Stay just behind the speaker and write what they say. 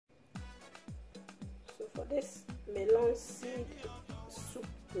this melon seed soup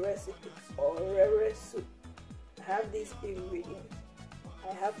recipe or Wrewre soup, I have these ingredients.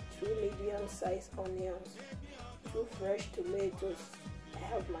 I have 2 medium-sized onions, 2 fresh tomatoes, I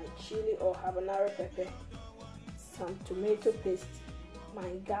have my chili or habanero pepper, some tomato paste, my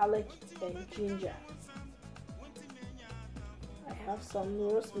garlic and ginger. I have some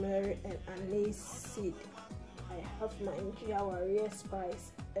rosemary and anise seed. I have my Wrewre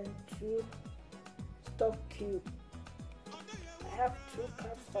spice and 2 stock cubes. I have 2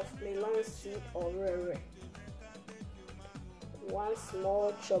 cups of melon seed or Wrewre, 1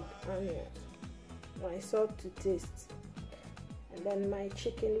 small chopped onion, my salt to taste, and then my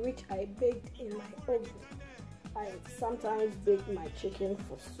chicken, which I baked in my oven. I sometimes bake my chicken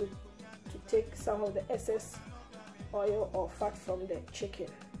for soup to take some of the excess oil or fat from the chicken.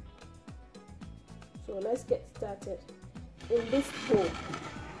 So let's get started. In this bowl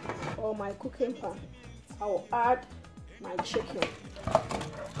or my cooking pan, I will add my chicken.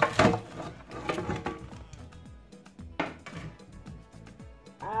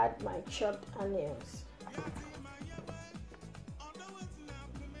 Add my chopped onions.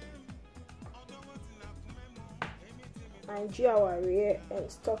 My Wrewre and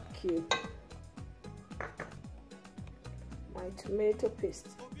stock cube. My tomato paste.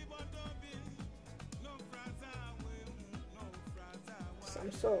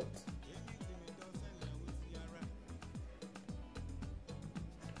 Some salt.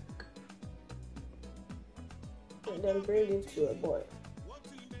 And then bring it to a boil.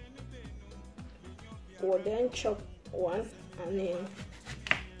 We'll then chop 1 onion,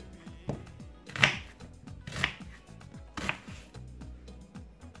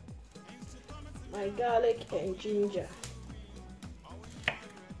 my garlic and ginger,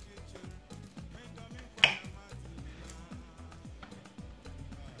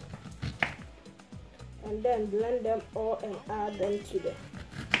 and then blend them all and add them to the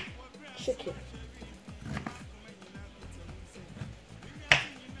chicken.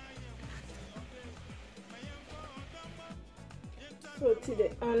 So to the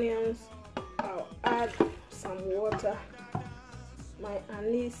onions, I'll add some water, my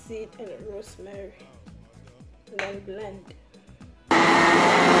anise seed and rosemary, and then blend.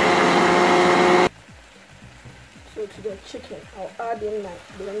 So to the chicken, I'll add in my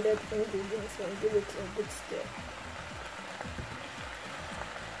blended ingredients and give it a good stir.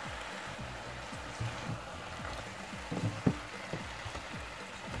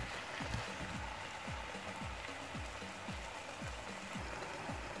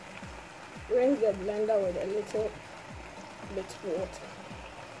 Rinse the blender with a little bit of water.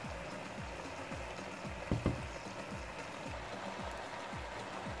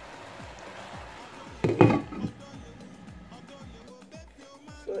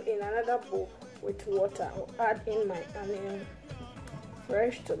 So in another bowl with water, I'll add in my onion,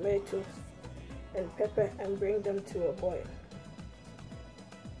 fresh tomatoes and pepper and bring them to a boil.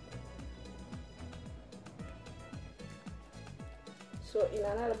 So in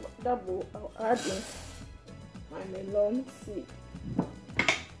another bowl, I'll add in my melon seed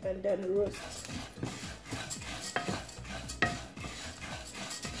and then roast.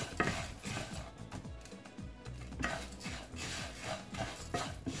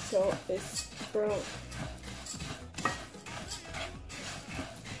 So it's brown.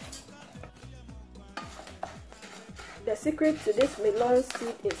 The secret to this melon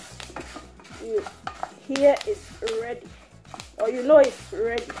seed is you hear it's ready, or you know it's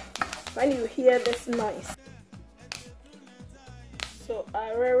ready when you hear this noise. So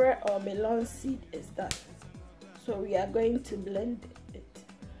our Wrewre or melon seed is done. So we are going to blend it.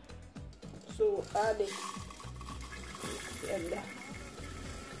 So add it to the blender.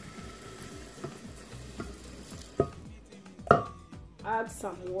 Add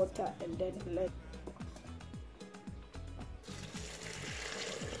some water and then blend.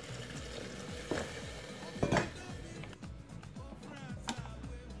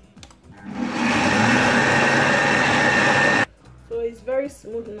 So it's very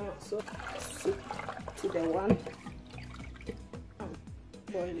smooth now. So soup to the one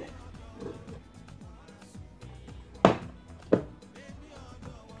boiler.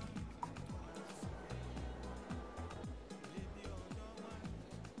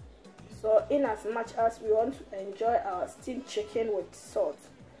 So in as much as we want to enjoy our steamed chicken with salt,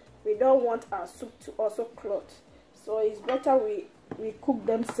 we don't want our soup to also clot. So it's better we cook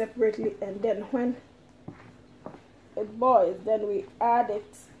them separately, and then when it boils, then we add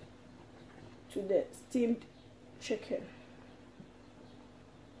it to the steamed chicken.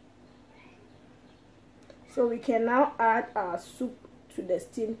 So we can now add our soup to the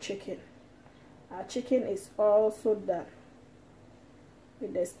steamed chicken. Our chicken is also done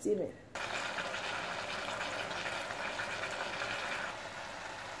with the steaming.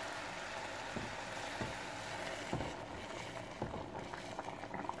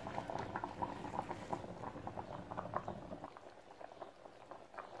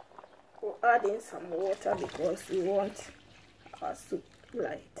 We'll add in some water because we want our soup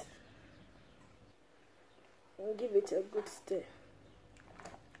light. And give it a good stir.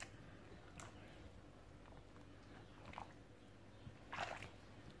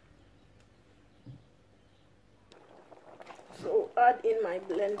 So add in my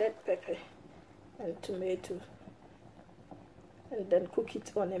blended pepper and tomato, and then cook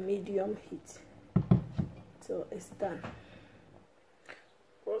it on a medium heat till it's done.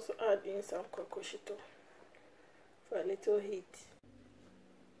 Also add in some kokoshito for a little heat.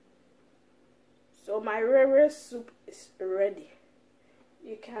 So my Wrewre soup is ready.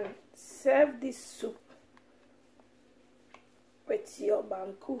 You can serve this soup with your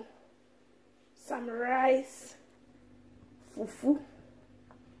banku, some rice, fufu,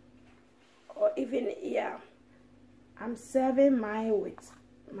 or even yam. I'm serving mine with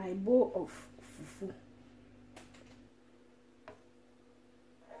my bowl of fufu.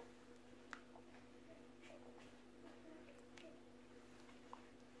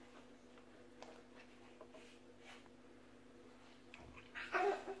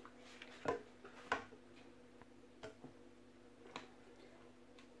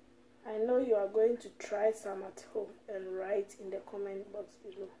 I know you are going to try some at home and write in the comment box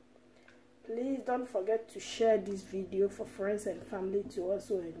below. Please don't forget to share this video for friends and family to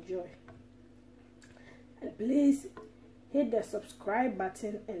also enjoy. And please hit the subscribe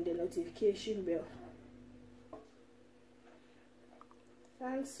button and the notification bell.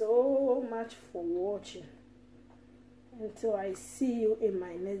 Thanks so much for watching. Until I see you in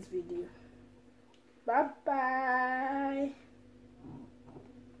my next video. Bye bye.